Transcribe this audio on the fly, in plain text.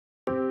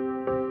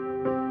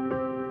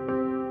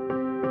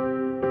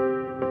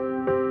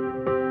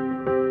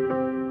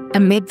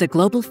Amid the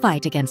global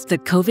fight against the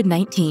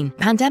COVID-19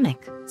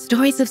 pandemic,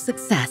 stories of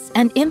success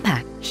and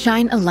impact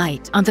shine a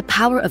light on the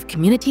power of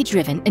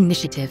community-driven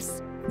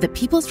initiatives. The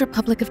People's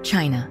Republic of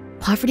China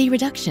Poverty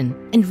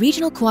Reduction and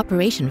Regional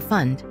Cooperation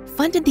Fund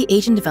funded the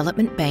Asian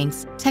Development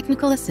Bank's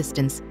technical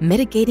assistance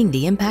mitigating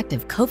the impact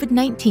of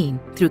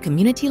COVID-19 through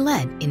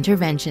community-led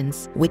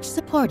interventions, which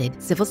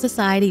supported civil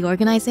society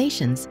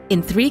organizations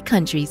in 3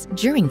 countries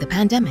during the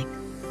pandemic.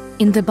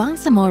 In the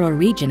Bangsamoro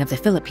region of the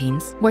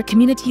Philippines, where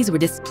communities were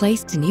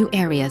displaced to new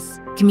areas,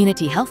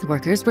 community health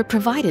workers were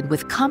provided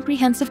with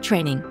comprehensive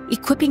training,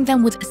 equipping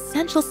them with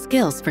essential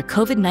skills for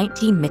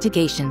COVID-19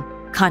 mitigation,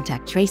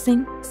 contact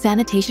tracing,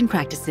 sanitation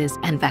practices,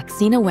 and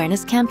vaccine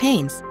awareness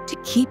campaigns to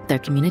keep their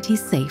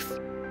communities safe.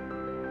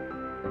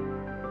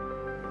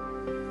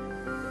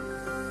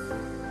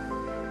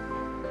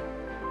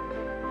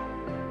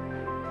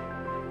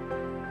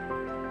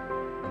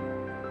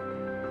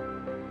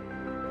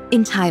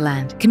 In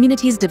Thailand,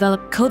 communities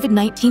developed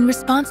COVID-19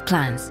 response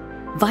plans.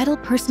 Vital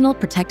personal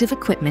protective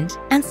equipment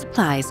and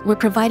supplies were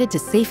provided to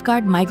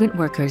safeguard migrant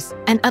workers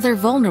and other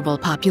vulnerable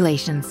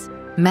populations.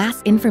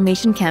 Mass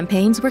information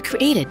campaigns were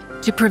created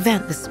to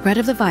prevent the spread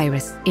of the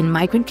virus in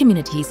migrant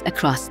communities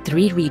across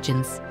 3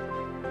 regions.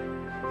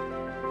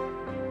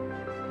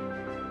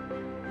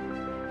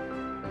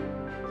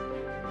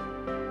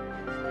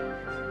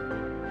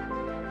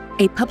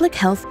 A public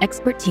health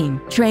expert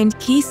team trained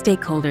key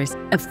stakeholders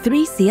of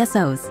 3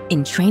 CSOs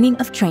in training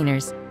of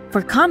trainers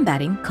for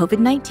combating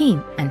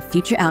COVID-19 and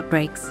future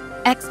outbreaks.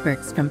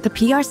 Experts from the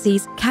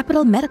PRC's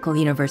Capital Medical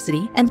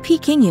University and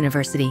Peking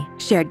University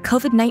shared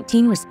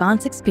COVID-19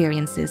 response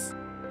experiences.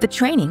 The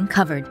training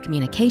covered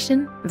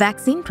communication,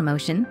 vaccine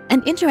promotion,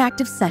 and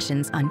interactive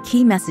sessions on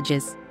key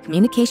messages,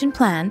 communication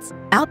plans,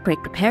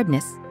 outbreak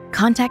preparedness,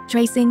 contact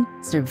tracing,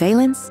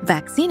 surveillance,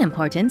 vaccine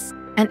importance,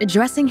 and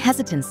addressing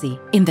hesitancy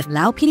in the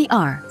Lao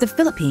PDR, the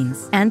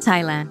Philippines, and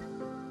Thailand.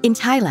 In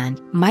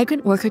Thailand,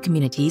 migrant worker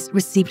communities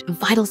received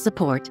vital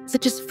support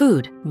such as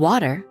food,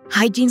 water,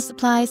 hygiene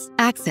supplies,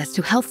 access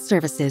to health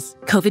services,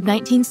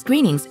 COVID-19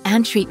 screenings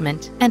and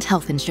treatment, and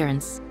health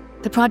insurance.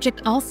 The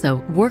project also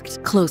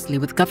worked closely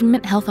with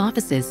government health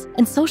offices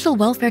and social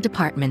welfare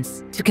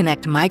departments to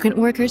connect migrant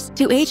workers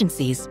to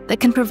agencies that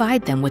can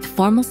provide them with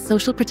formal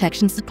social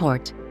protection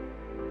support.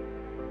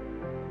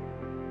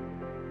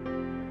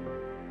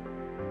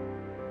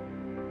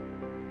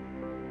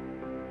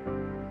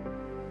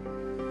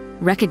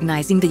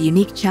 Recognizing the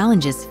unique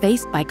challenges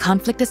faced by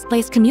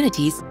conflict-displaced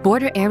communities,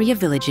 border area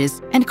villages,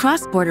 and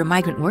cross-border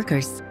migrant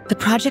workers, the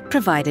project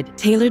provided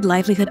tailored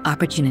livelihood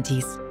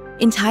opportunities.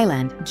 In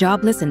Thailand,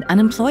 jobless and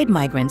unemployed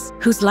migrants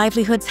whose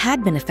livelihoods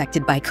had been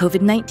affected by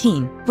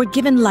COVID-19 were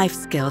given life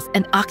skills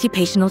and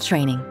occupational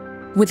training.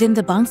 Within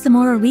the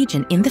Bangsamoro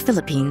region in the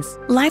Philippines,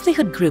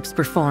 livelihood groups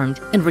were formed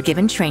and were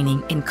given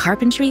training in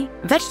carpentry,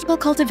 vegetable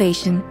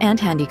cultivation, and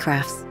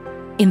handicrafts.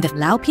 In the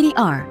Lao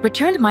PDR,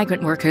 returned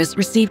migrant workers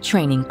received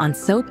training on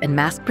soap and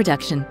mask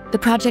production. The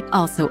project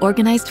also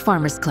organized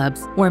farmers'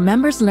 clubs where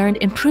members learned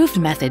improved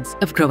methods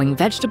of growing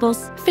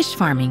vegetables, fish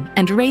farming,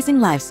 and raising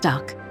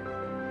livestock.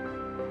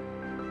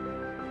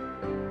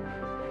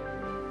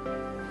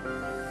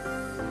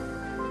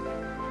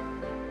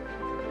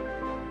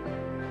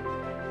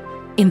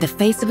 In the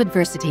face of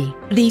adversity,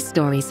 these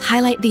stories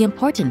highlight the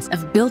importance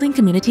of building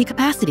community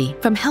capacity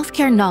from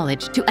healthcare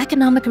knowledge to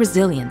economic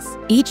resilience.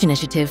 Each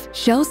initiative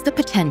shows the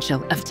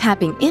potential of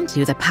tapping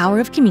into the power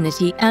of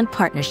community and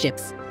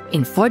partnerships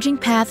in forging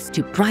paths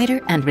to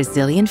brighter and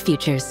resilient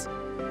futures.